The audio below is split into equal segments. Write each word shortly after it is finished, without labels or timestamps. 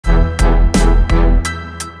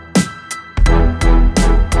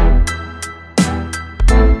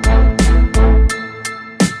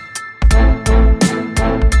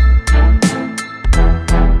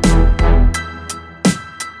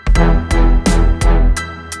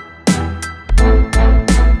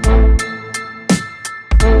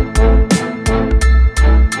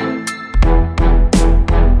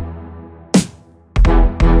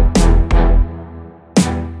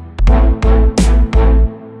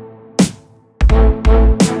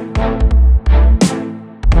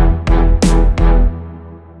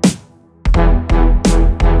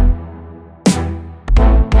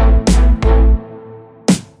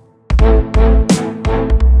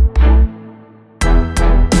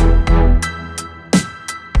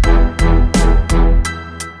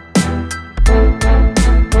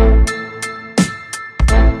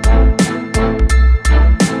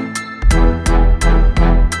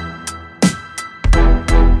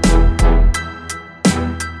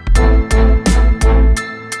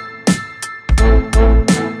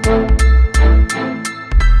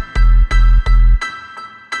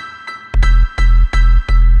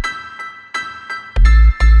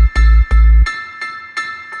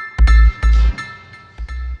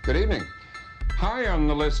High on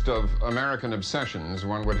the list of American obsessions,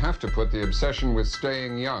 one would have to put the obsession with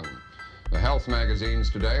staying young. The health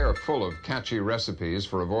magazines today are full of catchy recipes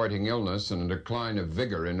for avoiding illness and a decline of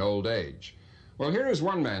vigor in old age. Well, here is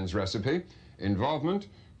one man's recipe: involvement,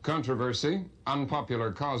 controversy,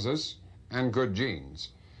 unpopular causes, and good genes.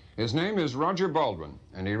 His name is Roger Baldwin,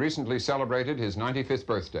 and he recently celebrated his 95th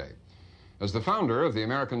birthday. As the founder of the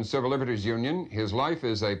American Civil Liberties Union, his life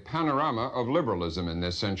is a panorama of liberalism in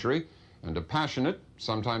this century and a passionate,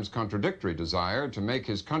 sometimes contradictory desire to make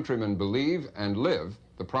his countrymen believe and live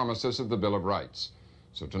the promises of the Bill of Rights.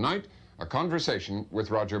 So tonight, a conversation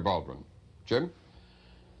with Roger Baldwin. Jim?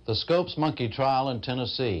 The Scopes monkey trial in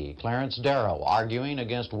Tennessee. Clarence Darrow arguing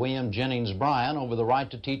against William Jennings Bryan over the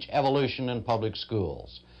right to teach evolution in public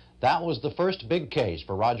schools. That was the first big case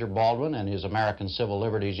for Roger Baldwin and his American Civil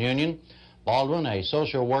Liberties Union. Baldwin, a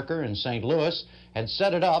social worker in St. Louis, had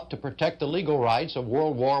set it up to protect the legal rights of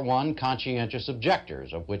World War I conscientious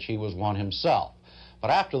objectors, of which he was one himself. But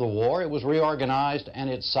after the war, it was reorganized and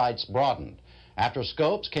its sights broadened. After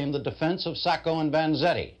Scopes came the defense of Sacco and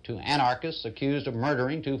Vanzetti, two anarchists accused of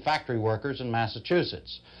murdering two factory workers in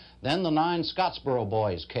Massachusetts. Then the 9 Scottsboro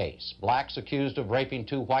Boys case, blacks accused of raping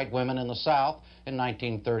 2 white women in the South in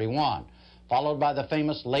 1931, followed by the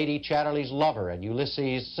famous Lady Chatterley's lover and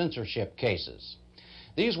Ulysses censorship cases.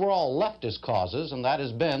 These were all leftist causes, and that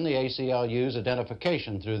has been the ACLU's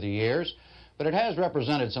identification through the years, but it has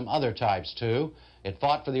represented some other types too. It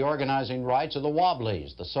fought for the organizing rights of the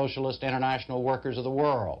Wobblies, the Socialist International Workers of the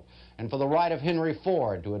World, and for the right of Henry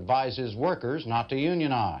Ford to advise his workers not to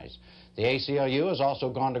unionize. The ACLU has also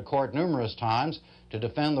gone to court numerous times to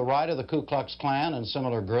defend the right of the Ku Klux Klan and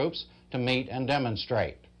similar groups to meet and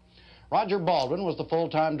demonstrate. Roger Baldwin was the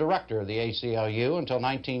full-time director of the ACLU until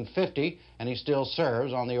 1950, and he still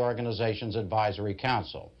serves on the organization's advisory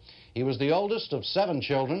council. He was the oldest of 7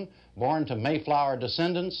 children, born to Mayflower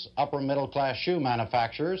descendants, upper-middle-class shoe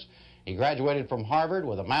manufacturers. He graduated from Harvard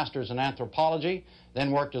with a master's in anthropology,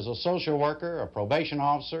 then worked as a social worker, a probation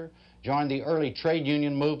officer, joined the early trade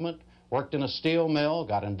union movement, worked in a steel mill,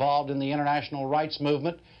 got involved in the international rights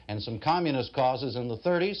movement and some communist causes in the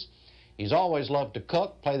 30s. He's always loved to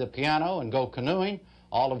cook, play the piano, and go canoeing,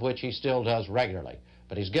 all of which he still does regularly.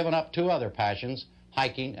 But he's given up 2 other passions,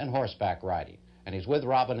 hiking and horseback riding. And he's with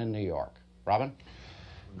Robin in New York. Robin?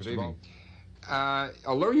 Good evening.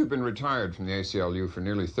 Although you've been retired from the ACLU for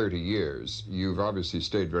nearly 30 years, you've obviously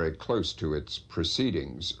stayed very close to its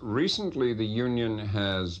proceedings. Recently, the union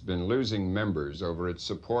has been losing members over its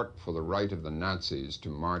support for the right of the Nazis to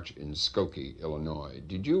march in Skokie, Illinois.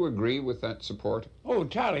 Did you agree with that support? Oh,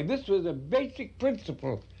 Charlie, this was a basic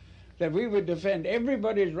principle, that we would defend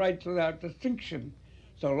everybody's rights without distinction,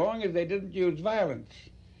 so long as they didn't use violence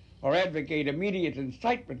or advocate immediate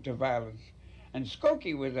incitement to violence. And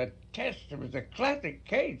Skokie was a test. It was a classic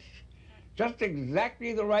case. Just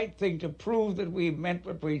exactly the right thing to prove that we meant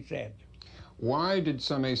what we said. Why did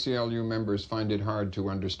some ACLU members find it hard to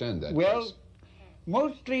understand that Well, case?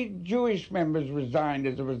 Mostly Jewish members resigned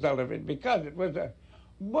as a result of it, because it was a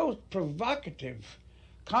most provocative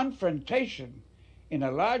confrontation in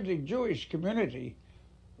a largely Jewish community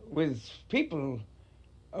with people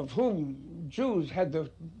of whom Jews had the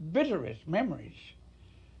bitterest memories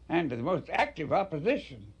and the most active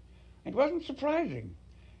opposition. It wasn't surprising.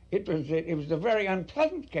 It was a very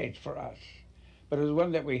unpleasant case for us, but it was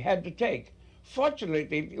one that we had to take. Fortunately,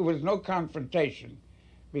 there was no confrontation,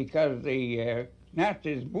 because the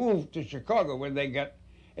Nazis moved to Chicago when they got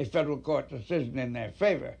a federal court decision in their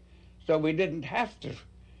favor. So we didn't have to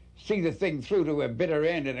see the thing through to a bitter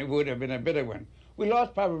end, and it would have been a bitter one. We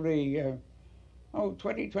lost probably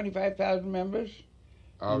 25,000 members.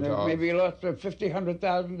 Maybe we lost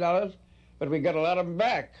 $50,000-$100,000, but we got a lot of them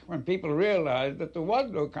back when people realized that there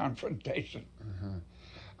was no confrontation.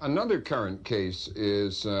 Another current case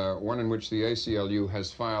is one in which the ACLU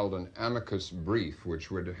has filed an amicus brief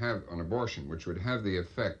which would have on abortion, which would have the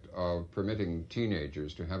effect of permitting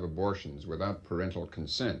teenagers to have abortions without parental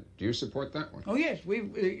consent. Do you support that one? Oh, yes.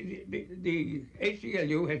 The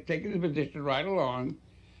ACLU has taken the position right along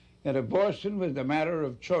that abortion was a matter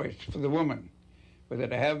of choice for the woman, whether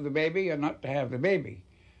to have the baby or not to have the baby.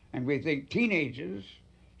 And we think teenagers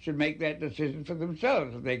should make that decision for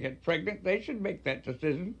themselves. If they get pregnant, they should make that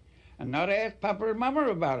decision and not ask Papa or Mama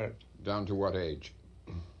about it. Down to what age?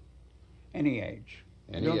 Any age.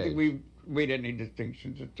 Any I don't age. think we've made any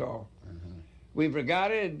distinctions at all. We've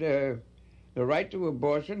regarded the right to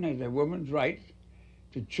abortion as a woman's right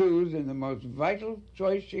to choose in the most vital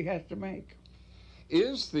choice she has to make.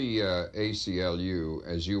 Is the ACLU,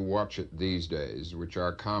 as you watch it these days, which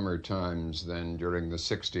are calmer times than during the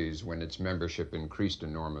 60s when its membership increased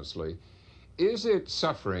enormously, Is it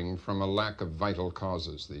suffering from a lack of vital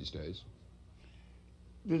causes these days?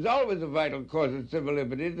 There's always a vital cause of civil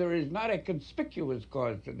liberties. There is not a conspicuous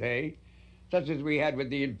cause today, such as we had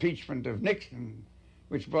with the impeachment of Nixon,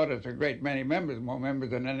 which brought us a great many members, more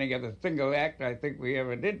members than any other single act I think we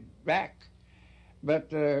ever did back.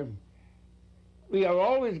 But we are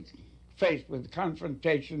always faced with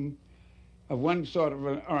confrontation of one sort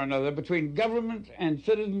or another between government and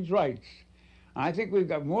citizens' rights. I think we've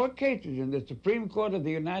got more cases in the Supreme Court of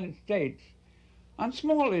the United States on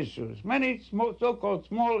small issues, many so-called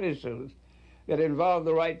small issues that involve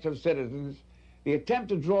the rights of citizens, the attempt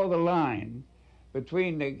to draw the line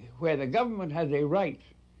between where the government has a right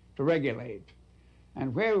to regulate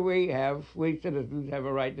and where we citizens have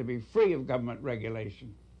a right to be free of government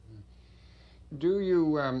regulation. Do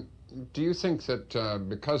you think that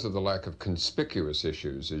because of the lack of conspicuous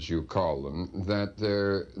issues, as you call them, that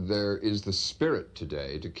there is the spirit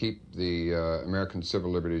today to keep the American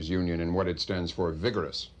Civil Liberties Union and what it stands for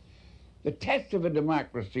vigorous? The test of a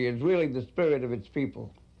democracy is really the spirit of its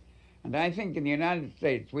people. And I think in the United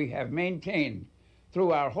States we have maintained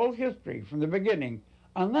through our whole history from the beginning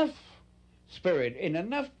enough spirit in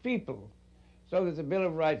enough people so that the Bill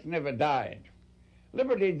of Rights never died.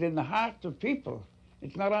 Liberty is in the hearts of people.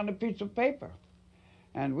 It's not on a piece of paper.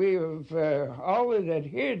 And we have always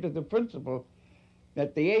adhered to the principle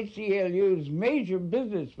that the ACLU's major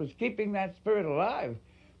business was keeping that spirit alive.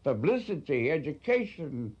 Publicity,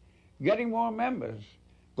 education, getting more members,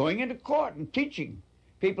 going into court and teaching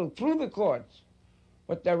people through the courts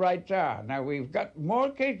what their rights are. Now, we've got more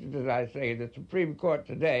cases, as I say, in the Supreme Court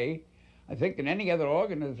today, I think, than any other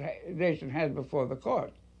organization has before the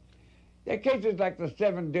court. There are cases like the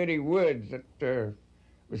 7 dirty words that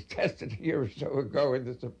was tested a year or so ago in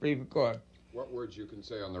the Supreme Court. What words you can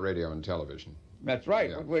say on the radio and television? That's right,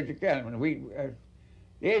 yeah. What words you can. I mean,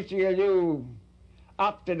 the ACLU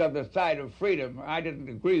opted on the side of freedom. I didn't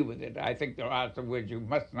agree with it. I think there are some words you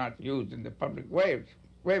must not use in the public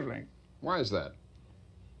wavelength. Why is that?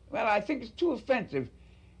 Well, I think it's too offensive.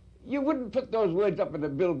 You wouldn't put those words up on a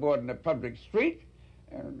billboard in a public street.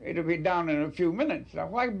 It'll be down in a few minutes. Now,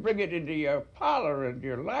 why bring it into your parlor and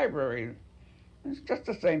your library? It's just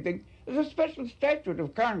the same thing. There's a special statute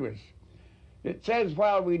of Congress that says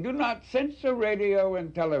while we do not censor radio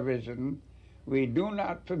and television, we do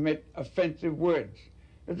not permit offensive words.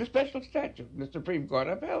 There's a special statute. The Supreme Court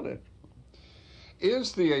upheld it.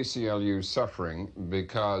 Is the ACLU suffering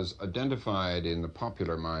because, identified in the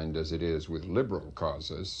popular mind as it is with liberal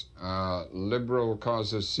causes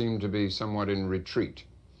seem to be somewhat in retreat?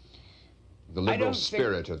 The liberal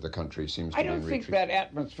spirit of the country seems to be in retreat. I don't think that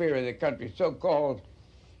atmosphere of the country, so-called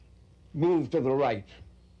move to the right,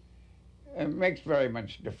 makes very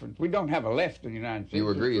much difference. We don't have a left in the United States. You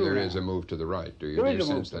agree there is a move to the right, do you? There is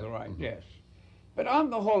a move to the right, yes. But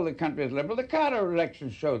on the whole, the country is liberal. The Carter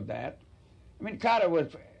election showed that. I mean, Carter was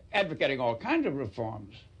advocating all kinds of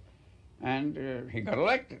reforms, and he got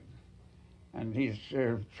elected. And he's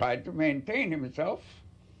tried to maintain himself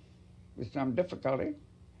with some difficulty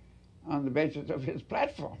on the basis of his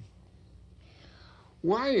platform.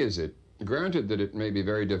 Why is it, granted that it may be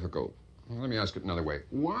very difficult, let me ask it another way,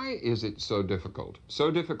 why is it so difficult?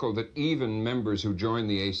 So difficult that even members who join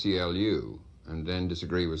the ACLU and then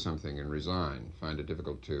disagree with something and resign find it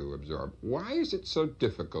difficult to absorb. Why is it so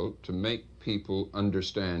difficult to make people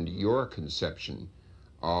understand your conception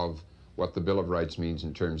of what the Bill of Rights means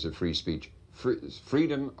in terms of free speech?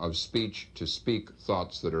 Freedom of speech to speak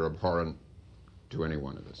thoughts that are abhorrent to any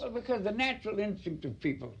one of us. Well, because the natural instinct of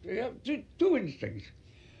people, you have two instincts.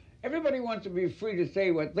 Everybody wants to be free to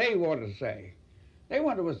say what they want to say. They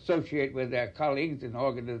want to associate with their colleagues in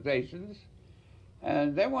organizations,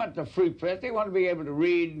 and they want the free press. They want to be able to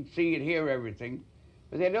read and see and hear everything,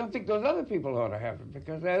 but they don't think those other people ought to have it,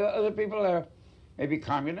 because other people are maybe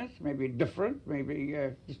communists, maybe different, maybe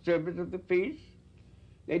disturbers of the peace.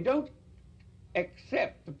 They don't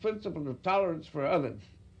accept the principle of tolerance for others,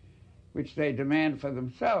 which they demand for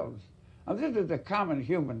themselves. Now, this is a common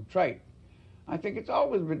human trait. I think it's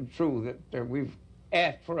always been true that we've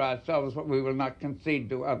asked for ourselves what we will not concede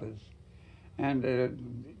to others. And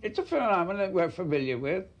it's a phenomenon that we're familiar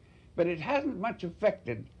with, but it hasn't much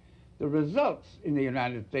affected the results in the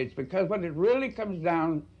United States, because when it really comes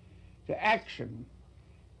down to action,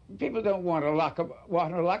 people don't want to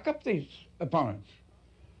lock up these opponents.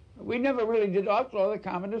 We never really did outlaw the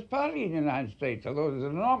Communist Party in the United States, although there's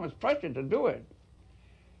an enormous pressure to do it.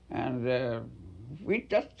 And we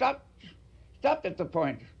just stopped at the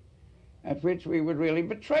point at which we would really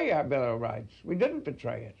betray our Bill of Rights. We didn't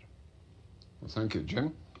betray it. Well, thank you,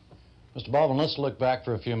 Jim. Mr. Baldwin, let's look back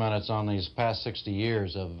for a few minutes on these past 60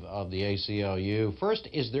 years of the ACLU. First,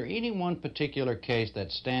 is there any one particular case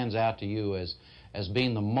that stands out to you as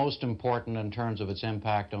being the most important in terms of its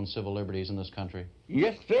impact on civil liberties in this country?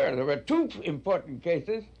 Yes, sir. There were two important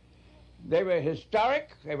cases. They were historic,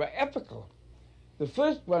 they were epical. The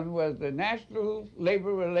first one was the National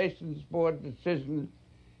Labor Relations Board decision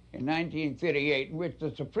in 1938, in which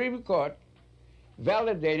the Supreme Court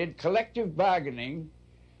validated collective bargaining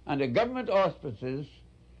under government auspices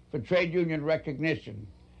for trade union recognition.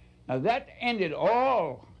 Now that ended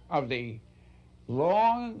all of the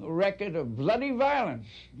long record of bloody violence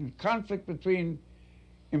and conflict between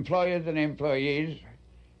employers and employees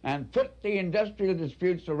and put the industrial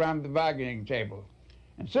disputes around the bargaining table.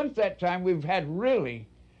 And since that time, we've had really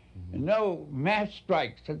no mass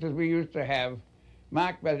strikes such as we used to have,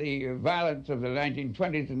 marked by the violence of the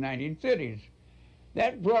 1920s and 1930s.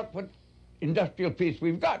 That brought what industrial peace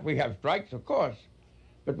we've got. We have strikes, of course,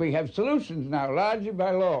 but we have solutions now, largely by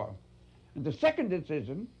law. And the second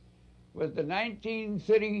decision was the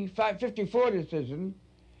 1954 decision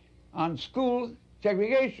on school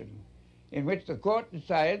segregation, in which the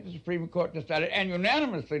Supreme Court decided, and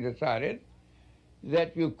unanimously decided,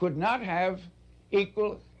 that you could not have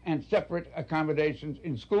equal and separate accommodations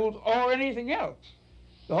in schools or anything else.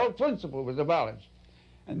 The whole principle was abolished.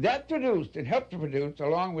 And that produced, it helped to produce,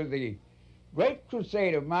 along with the great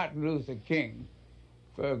crusade of Martin Luther King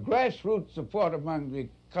for grassroots support among the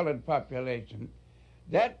colored population,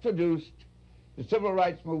 that produced the civil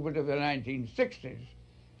rights movement of the 1960s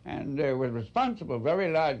and was responsible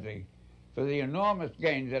very largely for the enormous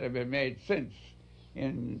gains that have been made since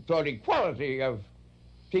toward equality of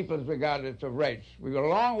peoples regardless of race. We've got a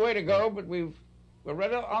long way to go, but we're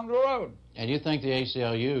right on the road. And you think the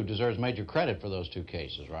ACLU deserves major credit for those two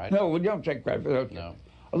cases, right? No, we don't take credit for those. No.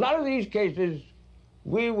 A lot of these cases,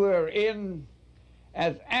 we were in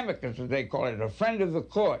as amicus, as they call it, a friend of the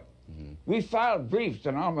court. Mm-hmm. We filed briefs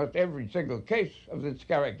in almost every single case of this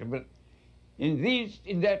character, but in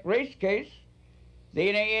that race case, the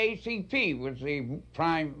NAACP was the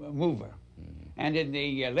prime mover. Mm-hmm. And in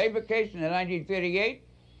the labor case in 1938,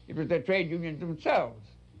 it was the trade unions themselves.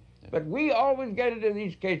 Yeah. But we always get into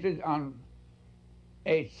these cases on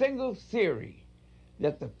a single theory,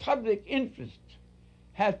 that the public interest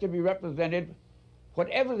has to be represented,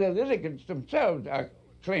 whatever the litigants themselves are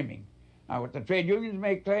claiming. Now, what the trade unions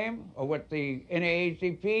may claim, or what the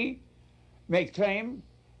NAACP may claim,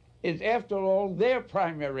 is, after all, their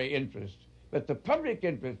primary interest. But the public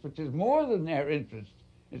interest, which is more than their interest,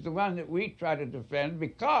 is the one that we try to defend,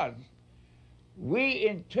 because we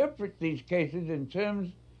interpret these cases in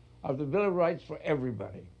terms of the Bill of Rights for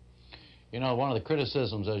everybody. You know, one of the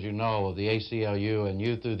criticisms, as you know, of the ACLU and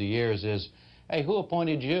you through the years is, hey, who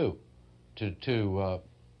appointed you to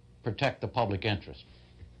protect the public interest?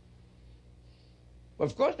 Well,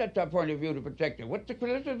 of course that's our point of view, to protect it. What's the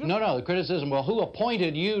criticism? No, the criticism, well, who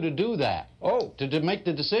appointed you to do that? Oh. To make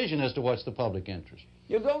the decision as to what's the public interest.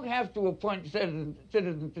 You don't have to appoint citizens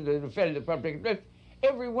to defend the public interest.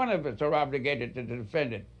 Every one of us are obligated to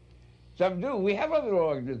defend it. Some do. We have other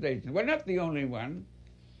organizations. We're not the only one.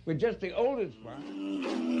 We're just the oldest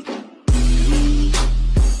one.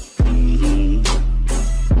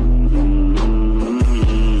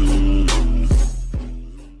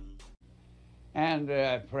 And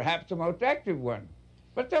perhaps the most active one.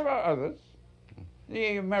 But there are others.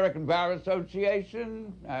 The American Bar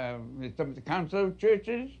Association, some of the Council of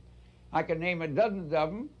Churches. I can name dozens of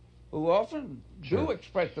them who often do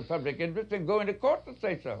express the public interest and go into court to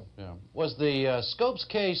say so. Yeah. Was the Scopes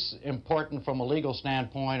case important from a legal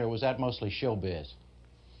standpoint, or was that mostly showbiz?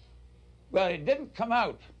 Well, it didn't come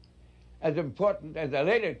out as important as a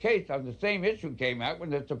later case on the same issue came out when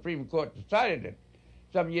the Supreme Court decided it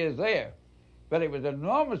some years later. But it was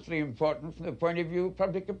enormously important from the point of view of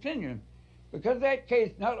public opinion, because that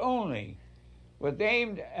case not only was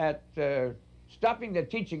aimed at stopping the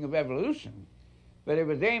teaching of evolution, but it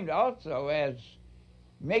was aimed also as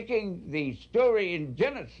making the story in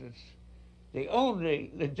Genesis the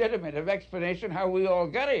only legitimate explanation how we all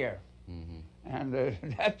got here. Mm-hmm. And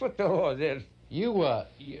that's what the law is. You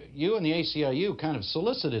and the ACLU kind of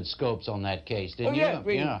solicited Scopes on that case, didn't you?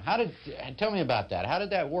 Yes, tell me about that. How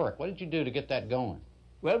did that work? What did you do to get that going?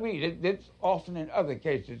 Well, we did this often in other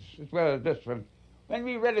cases, as well as this one. When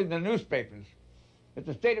we read in the newspapers that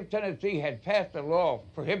the state of Tennessee had passed a law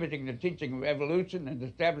prohibiting the teaching of evolution and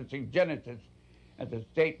establishing Genesis as a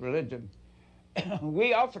state religion,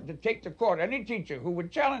 we offered to take to court any teacher who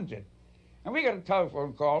would challenge it. And we got a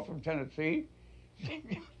telephone call from Tennessee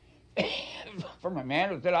from a man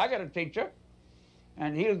who said, I got a teacher,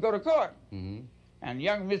 and he'll go to court. Mm-hmm. And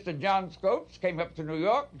young Mr. John Scopes came up to New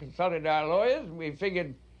York and consulted our lawyers, and we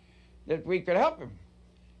figured that we could help him,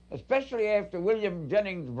 especially after William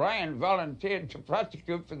Jennings Bryan volunteered to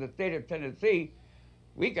prosecute for the state of Tennessee.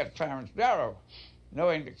 We got Clarence Darrow,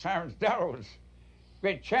 knowing that Clarence Darrow was a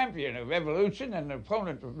great champion of evolution and an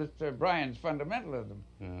opponent of Mr. Bryan's fundamentalism.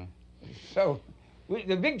 Yeah. So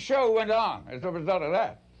the big show went on as a result of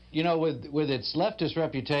that. You know, with its leftist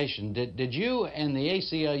reputation, did you and the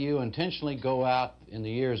ACLU intentionally go out in the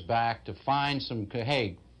years back to find some,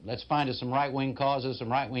 hey, let's find us some right-wing causes,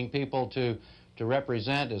 some right-wing people to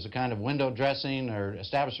represent as a kind of window dressing or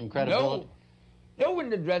establish some credibility? No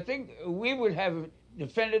window dressing. We would have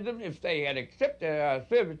defended them if they had accepted our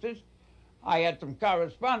services. I had some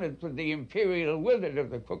correspondence with the imperial wizard of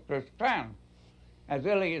the Ku Klux Klan as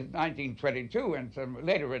early as 1922, and some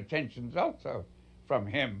later attentions also from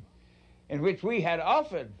him, in which we had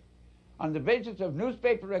offered, on the basis of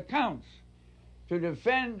newspaper accounts, to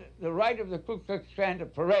defend the right of the Ku Klux Klan to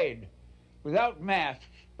parade without masks,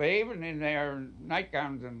 but even in their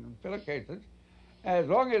nightgowns and pillowcases, as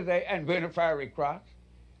long as they, and burn a fiery cross,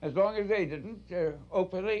 as long as they didn't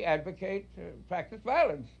openly advocate practice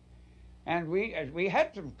violence. And we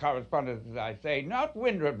had some correspondence, as I say, not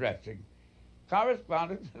window dressing,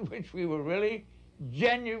 correspondence in which we were really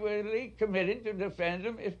genuinely committed to defend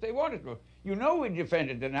them if they wanted to. You know, we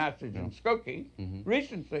defended the Nazis in Skokie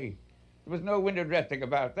recently. There was no window dressing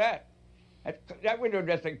about that. That window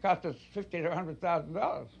dressing cost us $50,000 to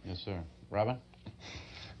 $100,000. Yes, sir. Robin?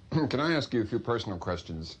 Can I ask you a few personal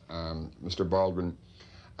questions, Mr. Baldwin?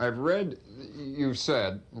 I've read, you've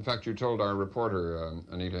said, in fact, you told our reporter,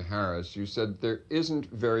 Anita Harris, you said there isn't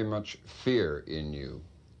very much fear in you.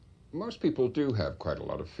 Most people do have quite a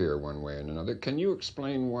lot of fear one way and another. Can you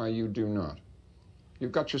explain why you do not?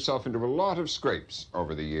 You've got yourself into a lot of scrapes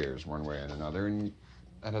over the years, one way and another, and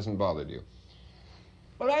that hasn't bothered you.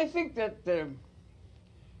 Well, I think that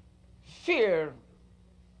fear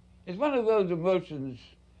is one of those emotions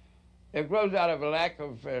that grows out of a lack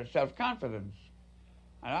of self-confidence.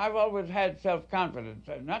 And I've always had self-confidence,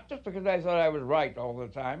 not just because I thought I was right all the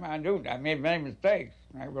time. I knew I made many mistakes.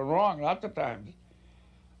 I was wrong lots of times.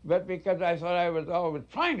 But because I thought I was always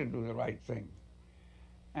trying to do the right thing.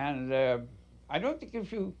 And I don't think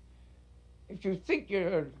if you think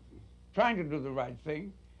you're trying to do the right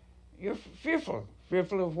thing, you're fearful.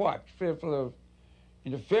 Fearful of what? Fearful of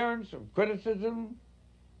interference, of criticism,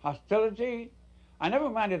 hostility. I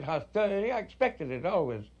never minded hostility. I expected it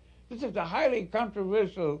always. This is a highly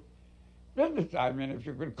controversial business, I mean, if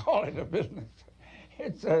you could call it a business.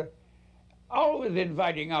 It's always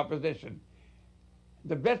inviting opposition.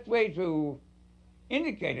 The best way to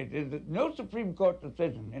indicate it is that no Supreme Court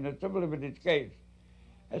decision in a civil liberties case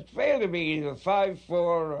has failed to be either 5-4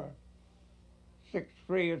 or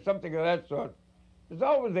 6-3 or something of that sort. There's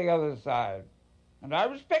always the other side, and I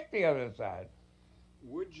respect the other side.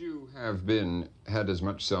 Would you have had as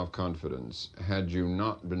much self-confidence had you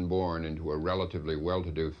not been born into a relatively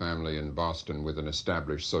well-to-do family in Boston with an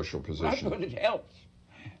established social position? I thought it helps.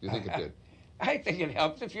 You think it did? I think it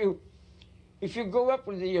helps if you go up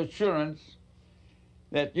with the assurance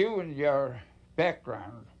that you and your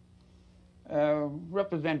background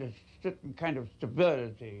represent a certain kind of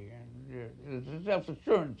stability and the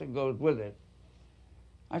self-assurance that goes with it.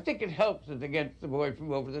 I think it helps as against the boy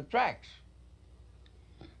from over the tracks.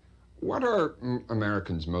 What are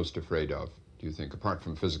Americans most afraid of, do you think, apart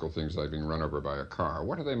from physical things like being run over by a car?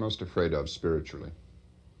 What are they most afraid of spiritually?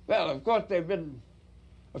 Well, of course, they've been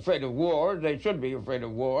afraid of war. They should be afraid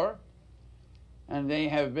of war. And they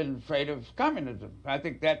have been afraid of communism. I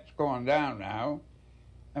think that's gone down now.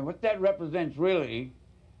 And what that represents really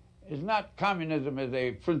is not communism as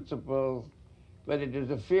a principle, but it is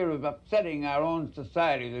a fear of upsetting our own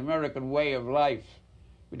society, the American way of life.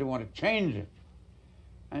 We don't want to change it.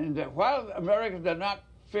 And while Americans are not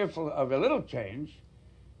fearful of a little change,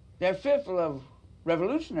 they're fearful of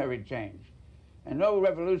revolutionary change. And no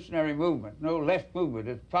revolutionary movement, no left movement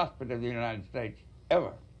has prospered in the United States,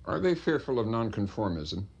 ever. Are they fearful of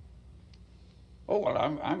nonconformism? Oh, well,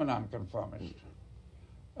 I'm a nonconformist.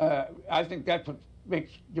 I think that's what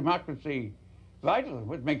makes democracy vital,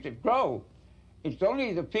 what makes it grow. It's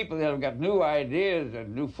only the people that have got new ideas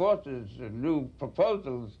and new forces and new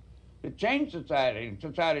proposals that change society. And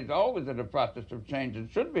society is always in a process of change. It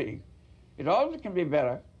should be. It always can be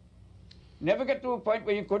better. Never get to a point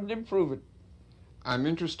where you couldn't improve it. I'm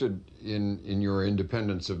interested in your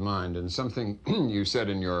independence of mind, and something you said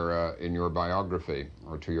in your biography,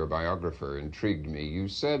 or to your biographer, intrigued me. You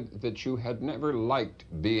said that you had never liked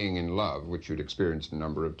being in love, which you'd experienced a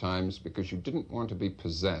number of times, because you didn't want to be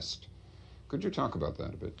possessed. Could you talk about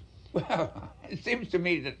that a bit? Well, it seems to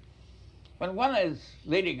me that when one is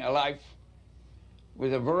leading a life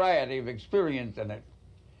with a variety of experience in it,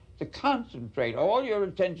 to concentrate all your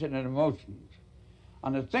attention and emotions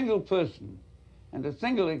on a single person and a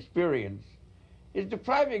single experience is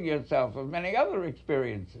depriving yourself of many other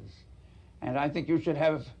experiences. And I think you should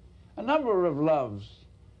have a number of loves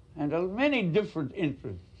and many different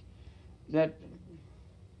interests. That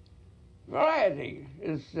variety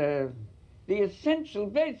is the essential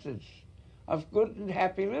basis of good and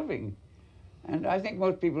happy living. And I think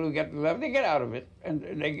most people who get love, they get out of it, and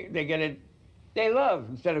they get it, they love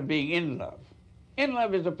instead of being in love. In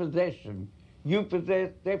love is a possession. You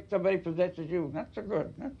possess, if somebody possesses you, not so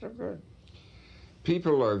good, not so good.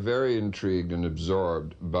 People are very intrigued and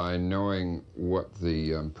absorbed by knowing what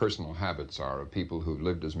the personal habits are of people who've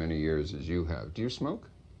lived as many years as you have. Do you smoke?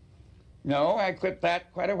 No, I quit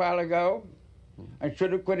that quite a while ago. I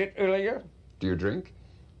should have quit it earlier. Do you drink?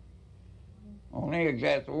 Only a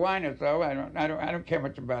glass of wine or so. I don't care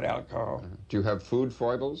much about alcohol. Do you have food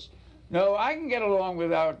foibles? No, I can get along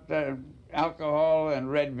without alcohol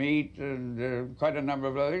and red meat and quite a number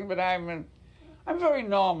of other things, but I'm very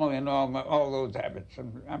normal in all those habits.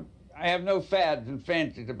 I have no fads and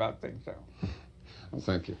fancies about things, so. Well,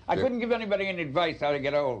 thank you. I couldn't give anybody any advice how to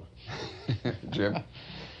get old. Jim?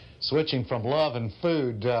 Switching from love and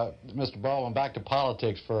food, Mr. Baldwin, back to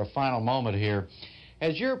politics for a final moment here.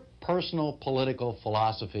 Has your personal political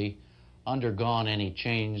philosophy undergone any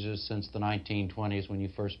changes since the 1920s when you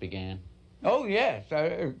first began? Oh, yes,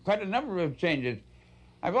 quite a number of changes.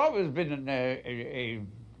 I've always been an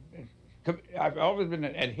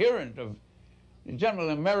adherent of the general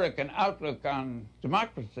American outlook on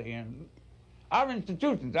democracy and our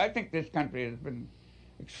institutions. I think this country has been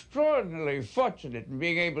extraordinarily fortunate in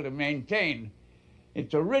being able to maintain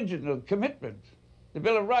its original commitment, the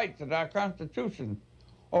Bill of Rights and our Constitution,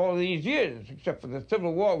 all these years. Except for the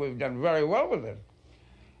Civil War, we've done very well with it.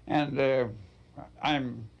 And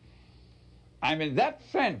I'm in that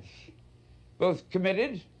sense both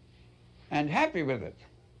committed and happy with it.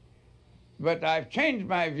 But I've changed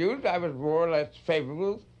my views. I was more or less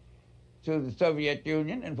favorable to the Soviet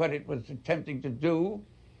Union and what it was attempting to do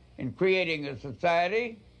in creating a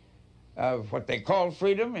society of what they call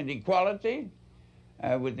freedom and equality,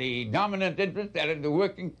 with the dominant interest, that of the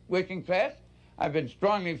working class. I've been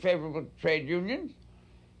strongly favorable to trade unions.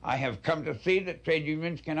 I have come to see that trade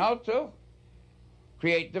unions can also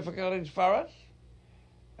create difficulties for us.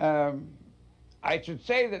 I should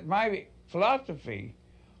say that my philosophy,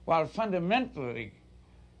 while fundamentally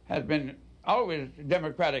has been always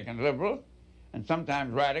democratic and liberal, and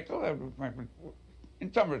sometimes radical,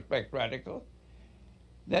 in some respects radical,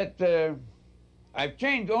 that I've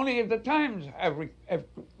changed only as the times have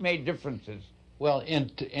made differences. Well, in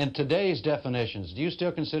today's definitions, do you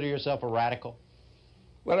still consider yourself a radical?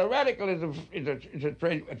 Well, a radical is a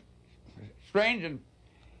strange and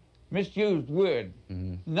misused word.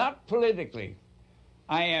 Mm-hmm. Not politically.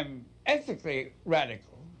 I am ethically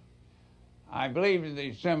radical. I believe in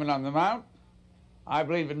the Sermon on the Mount. I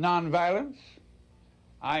believe in nonviolence.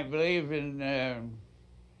 I believe in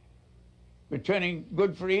returning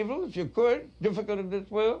good for evil, if you could, difficult in this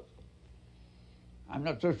world. I'm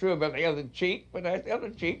not so sure about the other cheek, but the other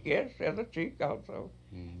cheek, yes, the other cheek also.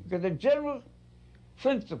 Mm. Because the general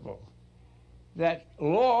principle that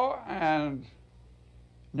law and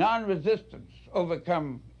non-resistance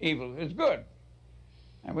overcome evil is good.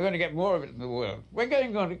 And we're going to get more of it in the world. We're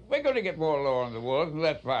going to get more law in the world and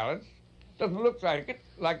less violence. Doesn't look like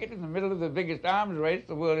it in the middle of the biggest arms race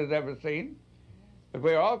the world has ever seen. But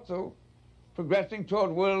we're also progressing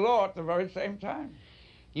toward world law at the very same time.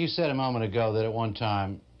 You said a moment ago that at one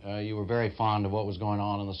time you were very fond of what was going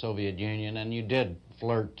on in the Soviet Union, and you did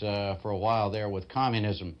flirt for a while there with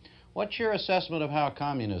communism. What's your assessment of how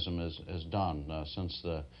communism has done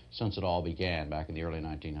since it all began back in the early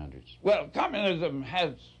 1900s? Well, communism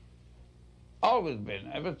has always been,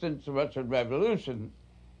 ever since the Russian Revolution,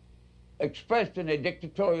 expressed in a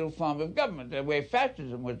dictatorial form of government, the way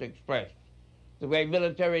fascism was expressed, the way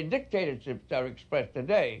military dictatorships are expressed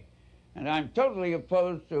today. And I'm totally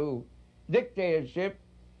opposed to dictatorship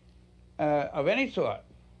of any sort,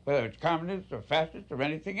 whether it's communist or fascist or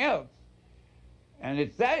anything else. And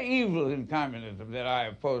it's that evil in communism that I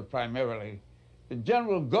oppose primarily. The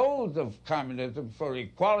general goals of communism for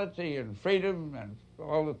equality and freedom and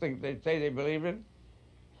all the things they say they believe in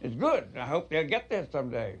is good. I hope they'll get there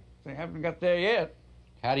someday. They haven't got there yet.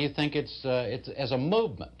 How do you think it's as a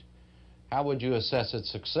movement? How would you assess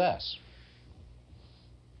its success?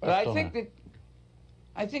 Well,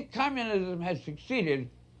 I think communism has succeeded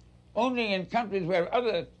only in countries where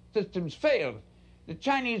other systems failed. The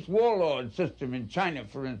Chinese warlord system in China,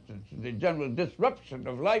 for instance, the general disruption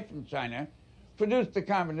of life in China, produced the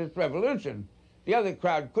Communist Revolution. The other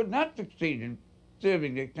crowd could not succeed in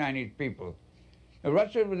serving the Chinese people.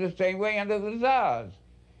 Russia was the same way under the Tsars.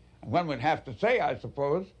 One would have to say, I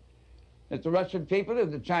suppose, that the Russian people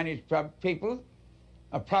and the Chinese people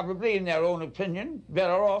are probably, in their own opinion,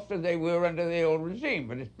 better off than they were under the old regime.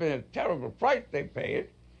 But it's been a terrible price they paid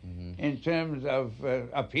in terms of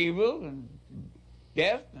upheaval and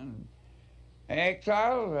death and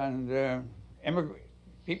exile and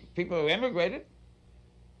people who emigrated.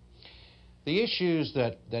 The issues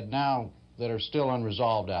that are still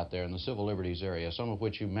unresolved out there in the civil liberties area, some of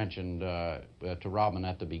which you mentioned to Robin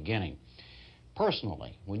at the beginning.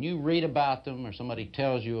 Personally, when you read about them or somebody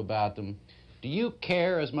tells you about them, do you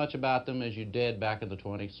care as much about them as you did back in the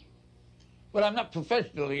 20s? Well, I'm not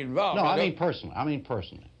professionally involved. No, I mean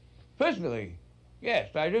personally. Personally,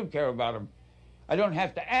 yes, I do care about them. I don't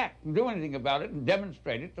have to act and do anything about it and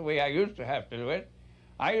demonstrate it the way I used to have to do it.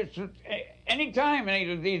 I used to, any time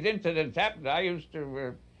any of these incidents happened, I used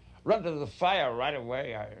to run to the fire right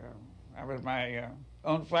away. I was my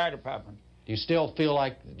own fire department. Do you still feel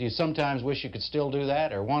like, do you sometimes wish you could still do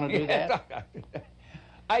that or want to do that?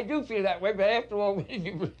 I do feel that way, but after all, when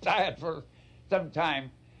you retired for some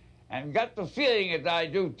time and got the feeling as I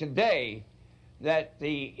do today that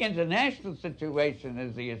the international situation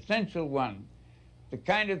is the essential one, the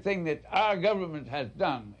kind of thing that our government has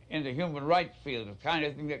done in the human rights field, the kind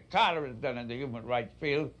of thing that Carter has done in the human rights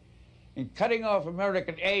field, in cutting off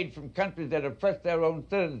American aid from countries that oppress their own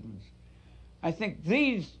citizens. I think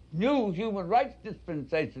these new human rights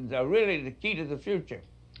dispensations are really the key to the future.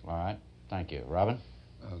 All right. Thank you. Robin?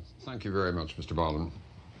 Thank you very much, Mr. Baldwin.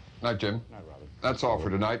 Night, Jim. Night, Robin. That's all for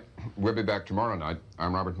tonight. We'll be back tomorrow night.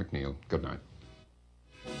 I'm Robert MacNeil. Good night.